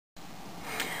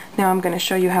Now I'm going to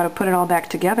show you how to put it all back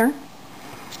together.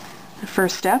 The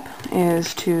first step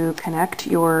is to connect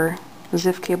your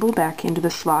ZIF cable back into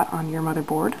the slot on your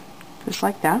motherboard, just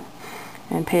like that,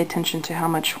 and pay attention to how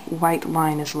much white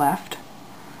line is left.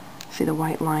 See the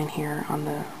white line here on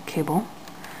the cable.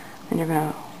 And you're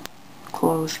going to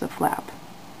close the flap.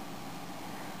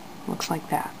 Looks like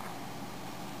that.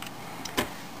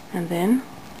 And then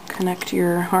connect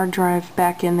your hard drive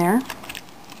back in there.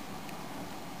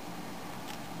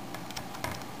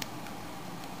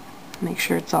 Make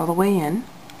sure it's all the way in.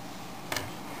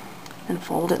 And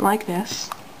fold it like this.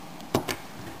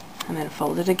 And then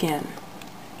fold it again.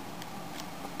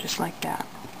 Just like that.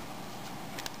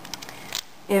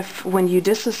 If when you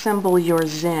disassemble your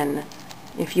Zen,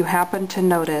 if you happen to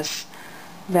notice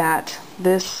that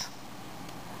this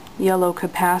yellow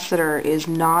capacitor is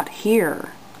not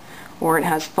here, or it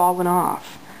has fallen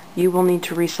off, you will need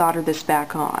to resolder this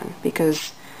back on, because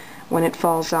when it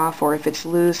falls off, or if it's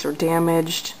loose or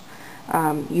damaged,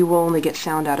 you will only get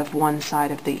sound out of one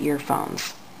side of the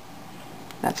earphones.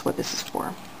 That's what this is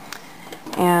for.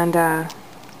 And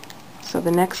so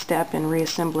the next step in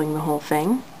reassembling the whole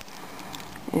thing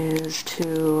is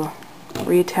to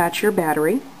reattach your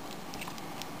battery.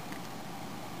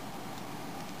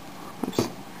 Oops.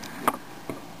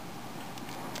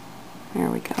 There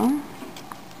we go.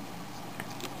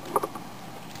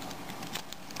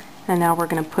 And now we're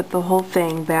going to put the whole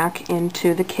thing back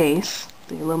into the case,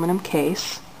 the aluminum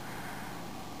case.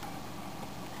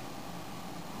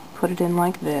 Put it in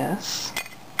like this.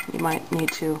 You might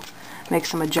need to make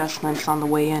some adjustments on the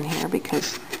way in here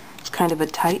because it's kind of a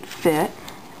tight fit.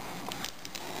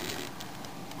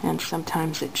 And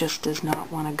sometimes it just does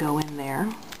not want to go in there.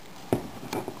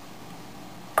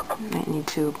 You might need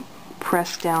to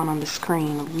press down on the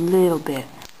screen a little bit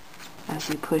as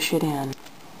you push it in.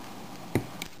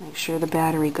 Make sure the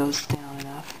battery goes down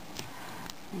enough.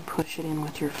 And push it in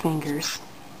with your fingers.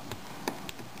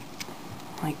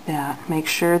 Like that. Make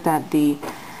sure that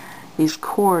these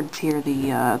cords here,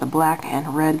 the black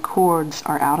and red cords,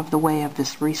 are out of the way of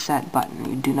this reset button.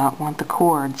 You do not want the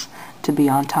cords to be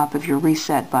on top of your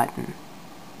reset button.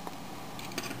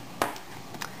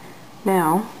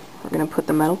 Now, we're going to put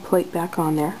the metal plate back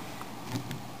on there.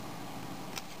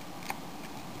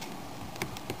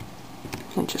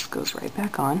 It just goes right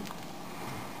back on.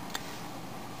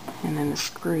 And then the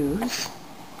screws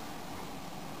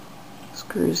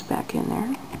back in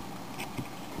there.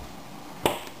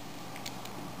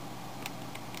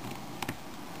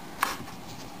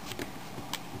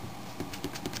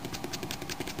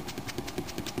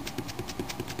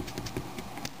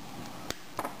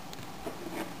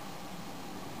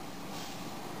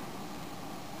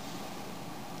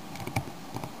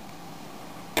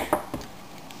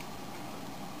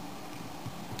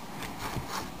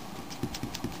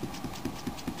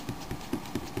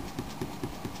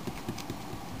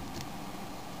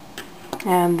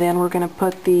 And then we're going to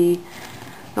put the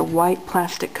white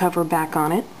plastic cover back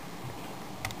on it.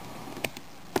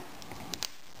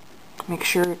 Make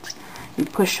sure you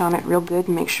push on it real good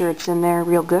and make sure it's in there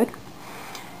real good.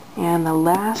 And the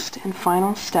last and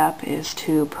final step is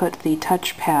to put the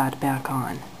touchpad back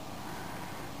on.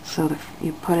 So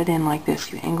you put it in like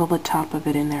this. You angle the top of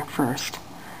it in there first.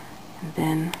 And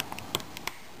then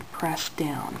press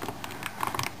down.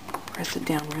 Press it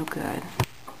down real good.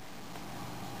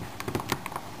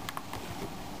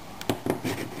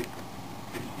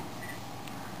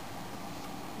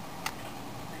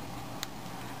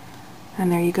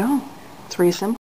 And there you go. It's reassembled.